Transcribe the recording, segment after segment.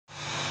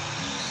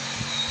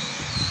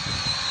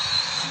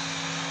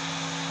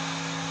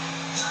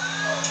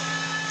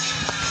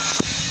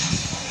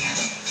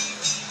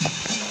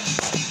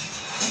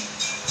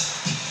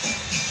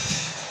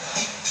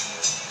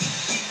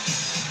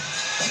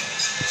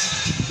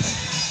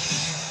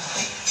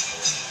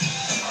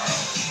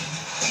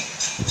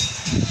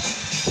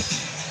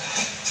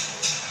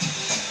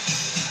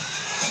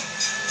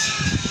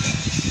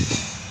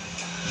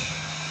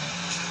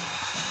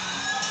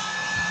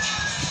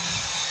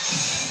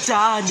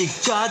Daddy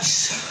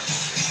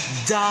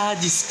cuts,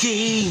 daddy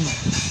scheme,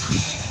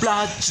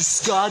 blood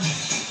just got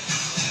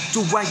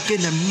to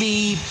waken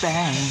me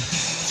bang,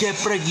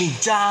 kept break me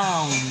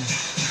down.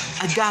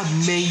 I got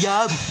me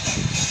up,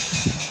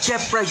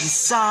 kept break the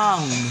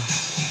sound.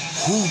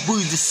 Who will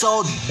the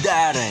soul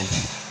darren?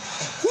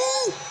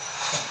 Woo!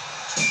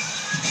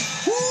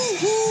 Woo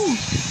woo!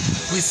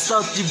 We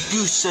start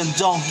diffusion,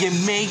 don't you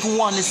make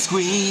wanna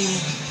scream.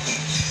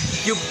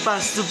 You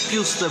pass the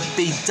fuse to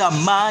beat the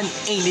man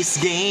in this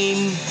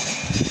game.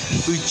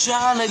 We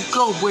tryna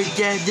go where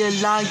the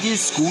light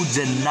is good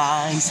and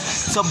nice.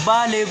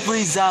 Somebody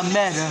breathes a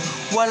matter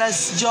while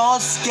it's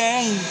just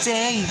game,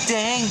 dang,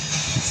 dang.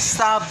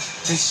 Stop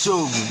and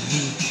show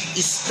me.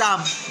 Stop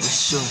and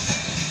show.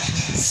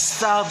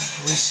 Stop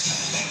and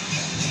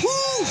show.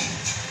 Woo!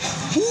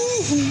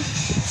 Woo!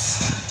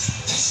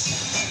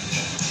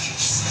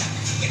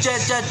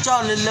 Just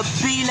all in the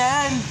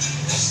feeling.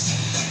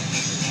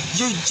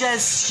 You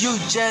just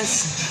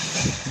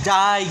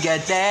die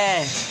get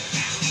there.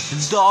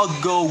 Don't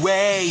go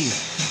away.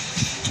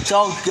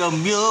 Don't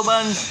come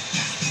human.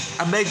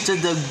 I make to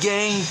the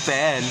game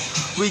fan.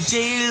 We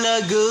jail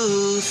a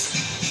goose.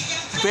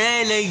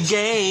 Play a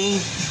game.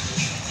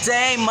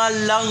 Take my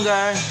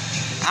longer.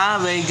 I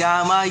think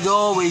I might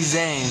always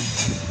end.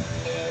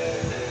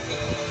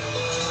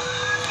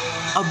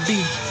 I'll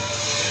be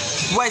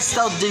west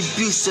out the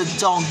abuse.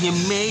 Don't you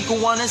make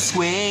wanna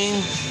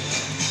swing?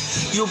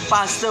 You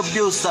pass the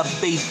abuse, I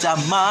beat the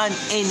man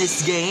in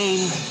this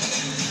game.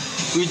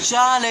 We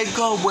tryna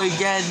go where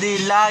the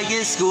light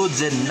is good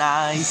and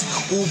nice.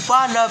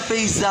 Upon a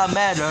piece of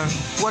matter,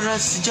 when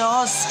it's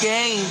just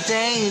game,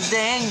 dang,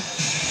 dang.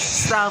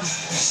 Stop.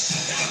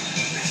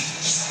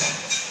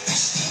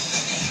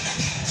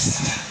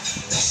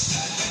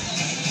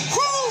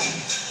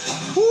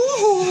 Woo,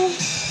 woo.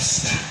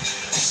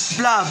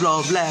 Blah,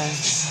 blah, blah.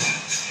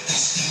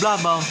 Blah,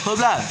 blah, blah,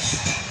 blah.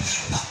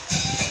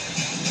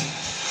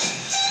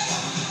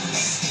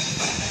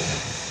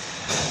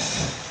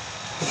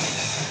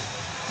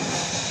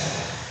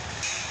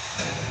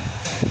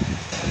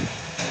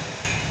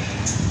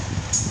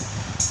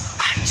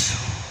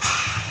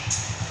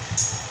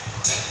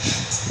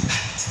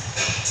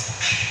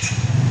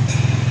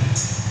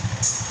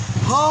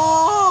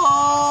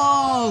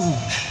 Oh!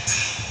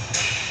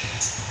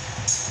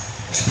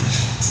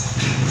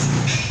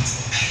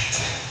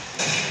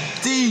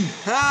 The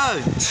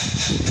head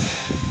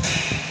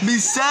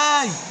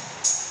beside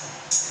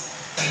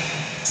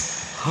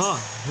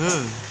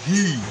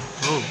he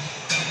oh.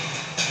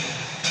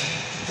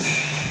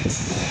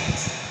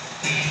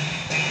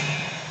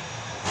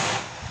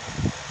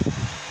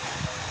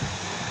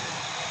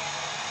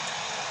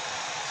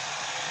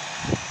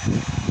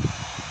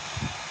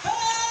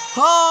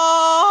 Oh!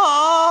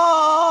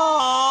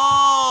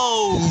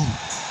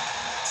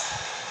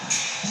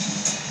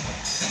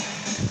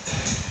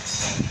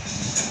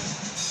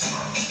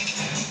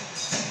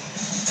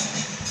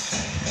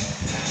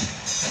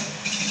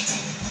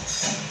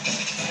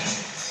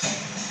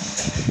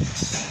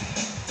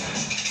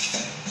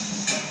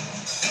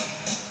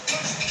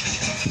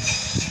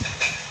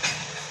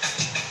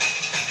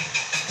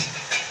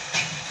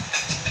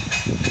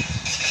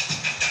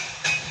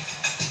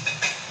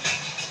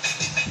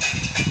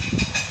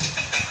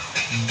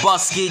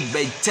 Basket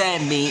by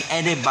Tammy,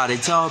 anybody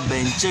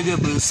talking,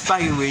 Jugaboo,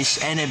 Spirish,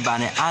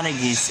 anybody,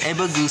 Anagis,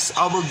 Ebagoose,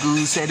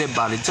 Obagoose,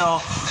 anybody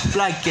talk,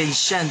 Black and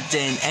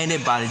Shanton,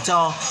 anybody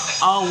talk.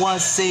 I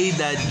want to say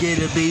that get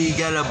a big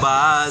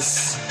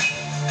alabas.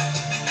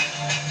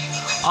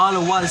 All I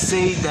want to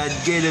say that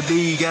get a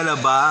big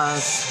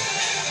alabas.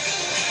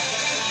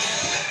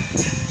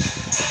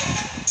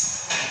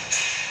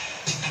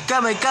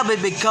 Come,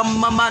 become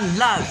my man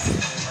life.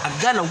 I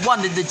gotta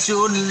wonder that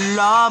you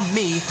love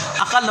me.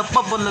 I gotta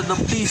bubble the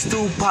piece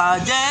to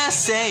party,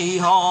 say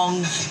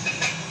hong.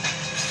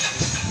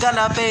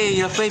 Gotta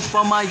pay a fate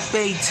for my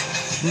fate.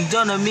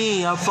 Don't know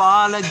me, I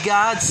fall a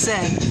God's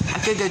sake. I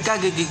can't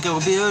go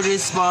build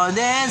this for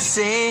and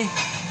say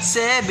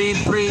be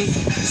free.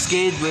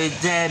 Skate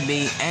with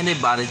Debbie,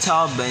 anybody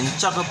talking,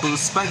 Chocolate,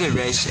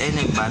 Spaghetti,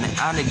 anybody,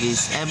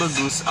 Anagis,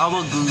 Ebagoose,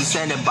 Overgoose,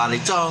 anybody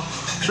talk.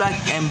 Black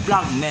and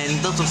black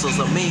men, those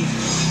also me.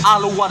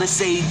 All I wanna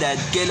say that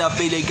get up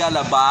in the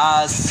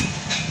galabas.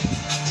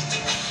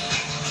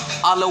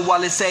 All I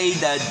wanna say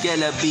that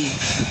get up be.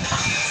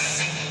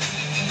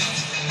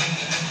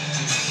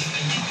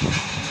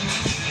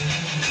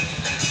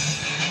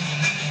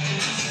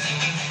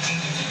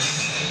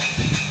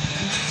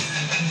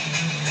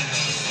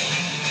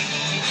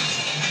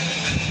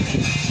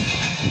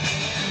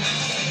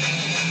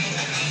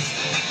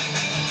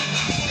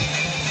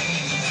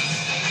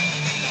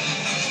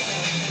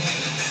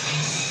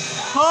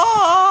 Oh!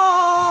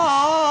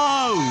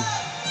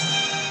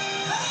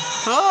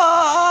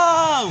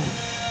 Oh!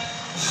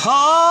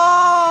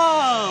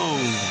 Oh!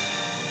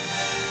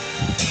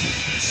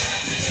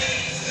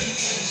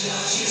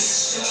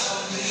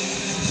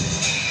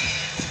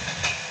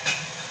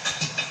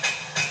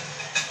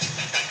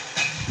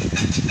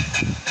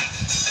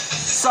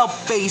 So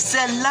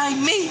basic like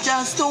me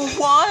just don't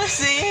want to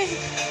see.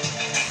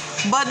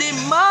 But in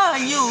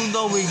mind you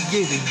know we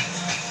giving.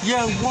 You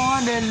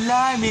wanna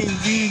lie me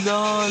we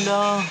don't.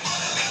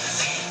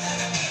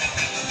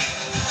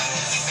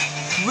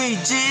 We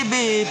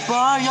GB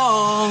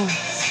Bayo.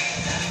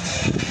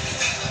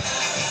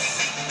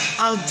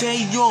 I'll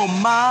take your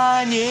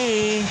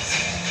money.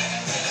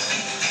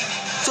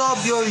 Top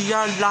your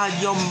yard like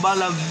your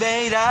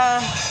balaveda.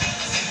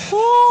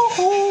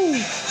 Woohoo!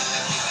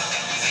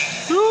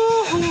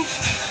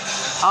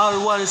 Woohoo! All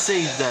I wanna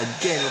say is that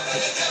get it.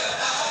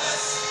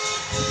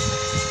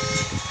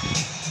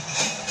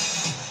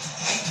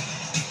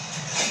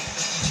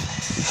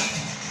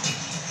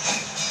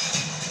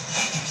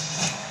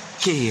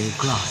 Care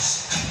glass.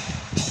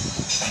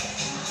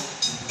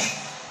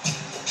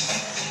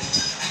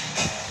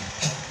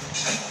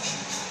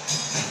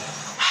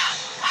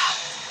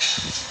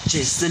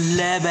 Just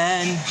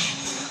 11,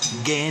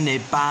 get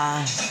it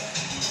by.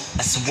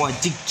 I swear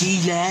to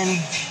Gilan,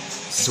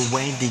 so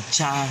when the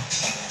child,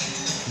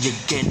 you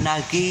get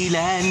not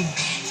Gilan,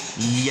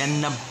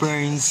 Yana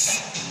burns,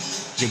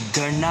 you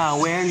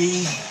gonna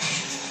worry,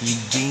 you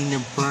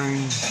gonna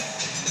burn.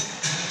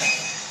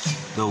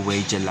 The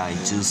way you like,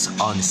 just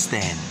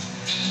understand.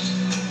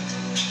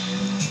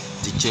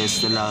 To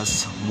just the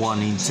last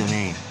warning to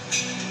me.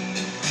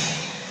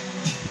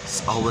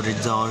 It's over the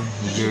door,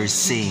 you're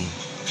seeing.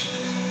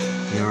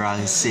 Your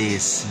eyes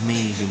says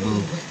me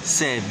move,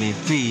 set me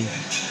free.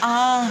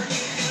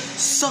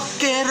 So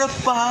get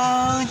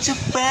about you,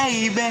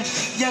 baby.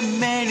 You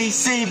many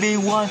say me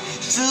want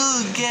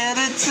to get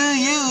it to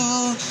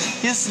you.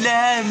 Just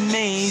let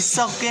me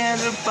so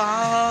get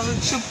about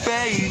you,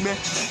 baby.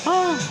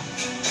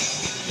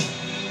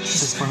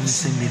 Just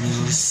promising me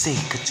you will say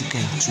that you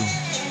can do.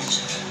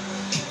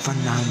 For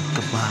now,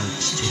 goodbye,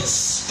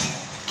 just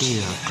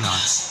get a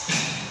glass.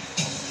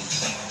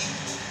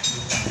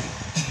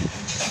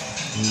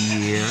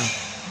 Yeah.